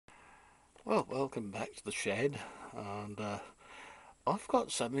Well, welcome back to the shed, and I've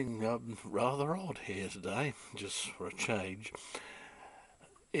got something rather odd here today, just for a change.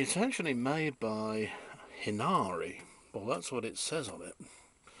 It's actually made by Hinari. Well, that's what it says on it.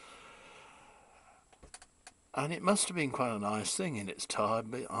 And it must have been quite a nice thing in its time,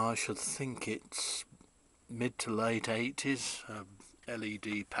 but I should think it's mid to late 80s,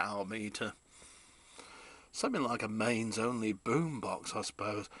 LED power meter. Something like a mains only boombox, I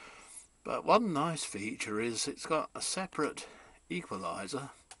suppose. But one nice feature is it's got a separate equalizer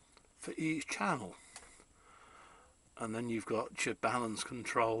for each channel, and then you've got your balance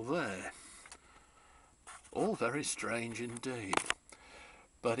control there. All very strange indeed.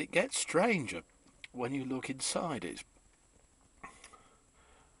 But it gets stranger when you look inside it.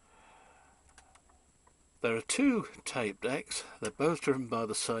 There are two tape decks, they're both driven by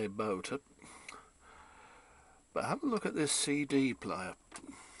the same motor. But have a look at this CD player.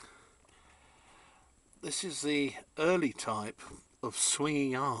 This is the early type of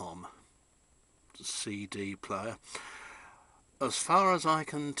swinging arm CD player. As far as I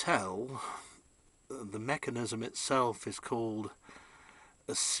can tell, the mechanism itself is called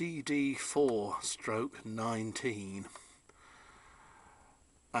a CD4/19,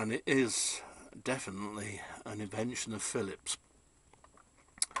 and it is definitely an invention of Philips.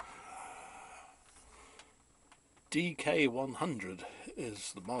 DK100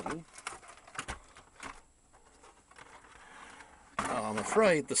 is the model. I'm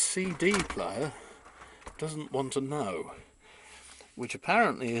afraid the CD player doesn't want to know, which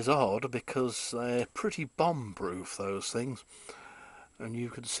apparently is odd because they're pretty bomb-proof, those things. And you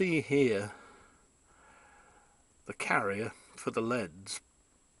can see here the carrier for the leads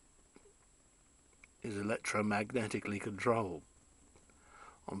is electromagnetically controlled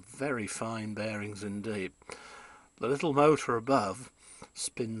on very fine bearings indeed. The little motor above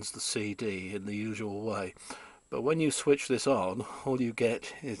spins the CD in the usual way, but when you switch this on, all you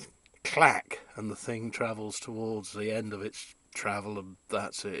get is clack, and the thing travels towards the end of its travel, and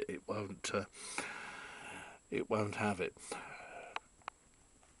that's it. It won't have it.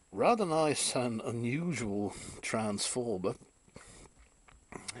 Rather nice and unusual transformer.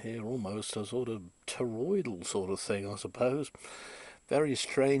 Here, almost a sort of toroidal sort of thing, I suppose. Very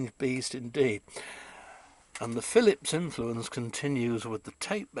strange beast indeed. And the Philips influence continues with the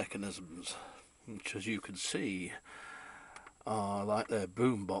tape mechanisms, which, as you can see, are like their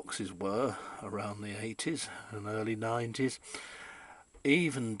boom boxes were around the 80s and early 90s,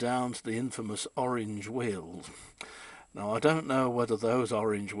 even down to the infamous orange wheels. Now, I don't know whether those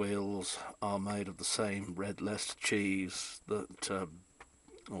orange wheels are made of the same red Leicester cheese that,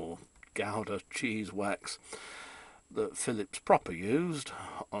 or Gouda cheese wax that Philips proper used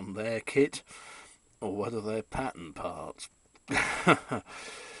on their kit, or whether they're patent parts.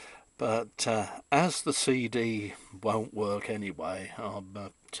 But as the CD won't work anyway,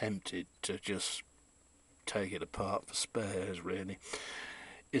 I'm tempted to just take it apart for spares, really.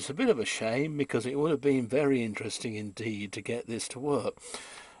 It's a bit of a shame because it would have been very interesting indeed to get this to work.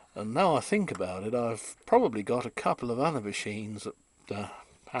 And now I think about it, I've probably got a couple of other machines that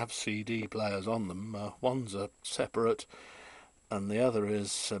have CD players on them. One's a separate, and the other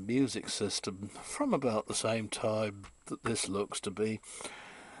is a music system from about the same time that this looks to be,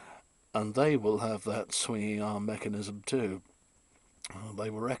 and they will have that swinging arm mechanism too. They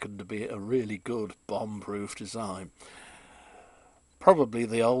were reckoned to be a really good bomb-proof design. Probably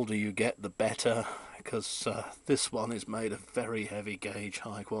the older you get the better, because this one is made of very heavy gauge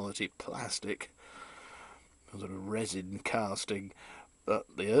high quality plastic, sort of resin casting,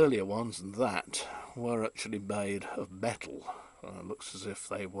 but the earlier ones than that were actually made of metal. Looks as if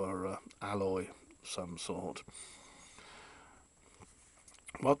they were alloy of some sort.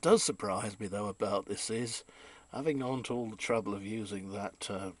 What does surprise me though about this is, having gone to all the trouble of using that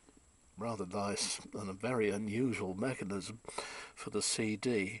rather nice and a very unusual mechanism for the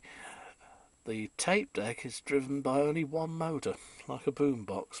CD, the tape deck is driven by only one motor, like a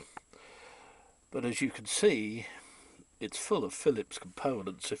boombox. But as you can see, it's full of Philips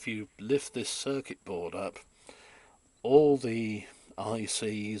components. If you lift this circuit board up, all the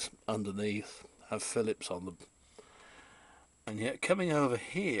ICs underneath have Philips on them. And yet coming over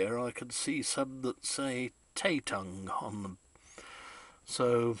here I can see some that say Tatung on them.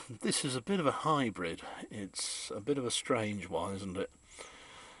 So this is a bit of a hybrid. It's a bit of a strange one, isn't it?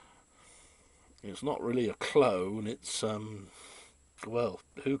 It's not really a clone, it's well,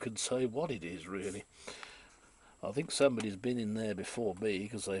 who can say what it is really? I think somebody's been in there before me,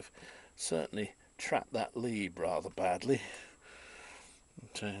 because they've certainly trapped that lead rather badly.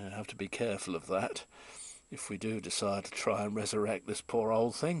 But, have to be careful of that if we do decide to try and resurrect this poor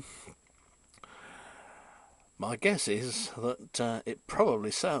old thing. My guess is that it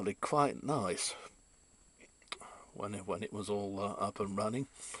probably sounded quite nice when it was all up and running.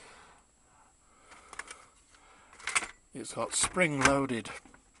 It's got spring-loaded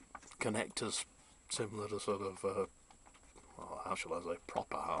connectors, similar to sort of, well, how shall I say,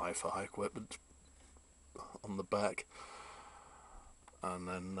 proper hi-fi equipment on the back. And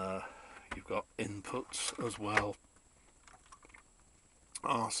then you've got inputs as well.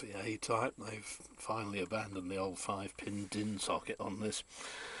 RCA type. They've finally abandoned the old 5-pin DIN socket on this.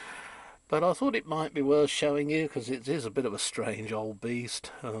 But I thought it might be worth showing you because it is a bit of a strange old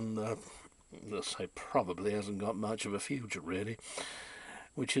beast, and let's say probably hasn't got much of a future really,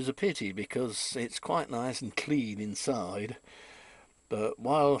 which is a pity because it's quite nice and clean inside. But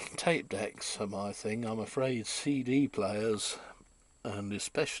while tape decks are my thing, I'm afraid CD players, and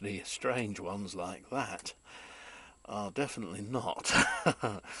especially strange ones like that, are definitely not.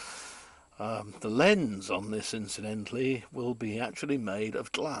 The lens on this, incidentally, will be actually made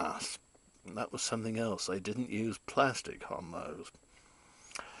of glass. And that was something else. They didn't use plastic on those.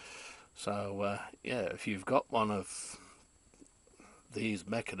 So, yeah, if you've got one of these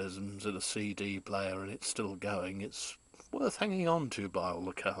mechanisms in a CD player and it's still going, it's worth hanging on to by all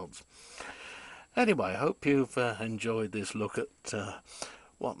accounts. Anyway, I hope you've enjoyed this look at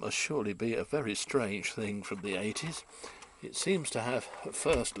what must surely be a very strange thing from the 80s. It seems to have, at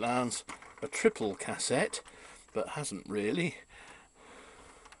first glance, a triple cassette, but hasn't really.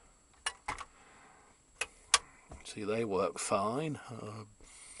 See, they work fine.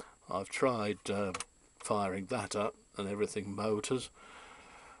 I've tried firing that up and everything motors,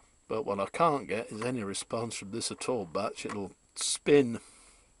 but what I can't get is any response from this at all. But it'll spin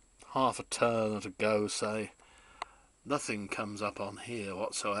half a turn at a go, say. Nothing comes up on here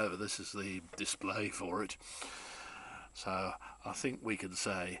whatsoever. This is the display for it. So I think we can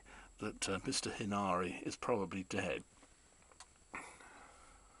say that Mr. Hinari is probably dead.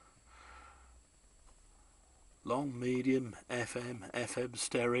 Long, medium, FM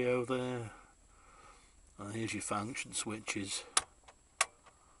stereo there. And here's your function switches,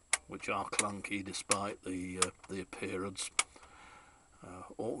 which are clunky despite the appearance.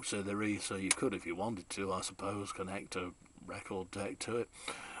 Auxiliary, so you could, if you wanted to, I suppose, connect a record deck to it.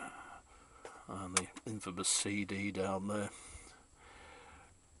 And the infamous CD down there.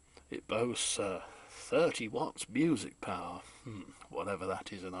 It boasts 30 watts music power, whatever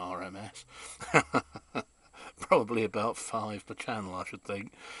that is in RMS. Probably about 5 per channel, I should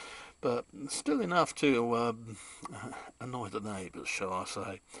think, but still enough to annoy the neighbours, shall I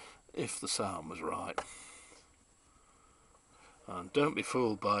say, if the sound was right. And don't be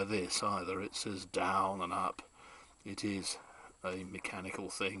fooled by this either. It says down and up. It is a mechanical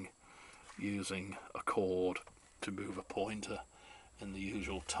thing using a cord to move a pointer in the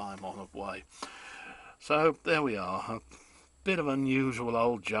usual time-honoured way. So there we are, a bit of unusual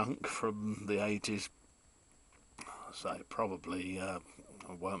old junk from the 80s. So probably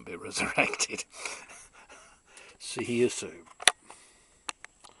won't be resurrected. See you soon.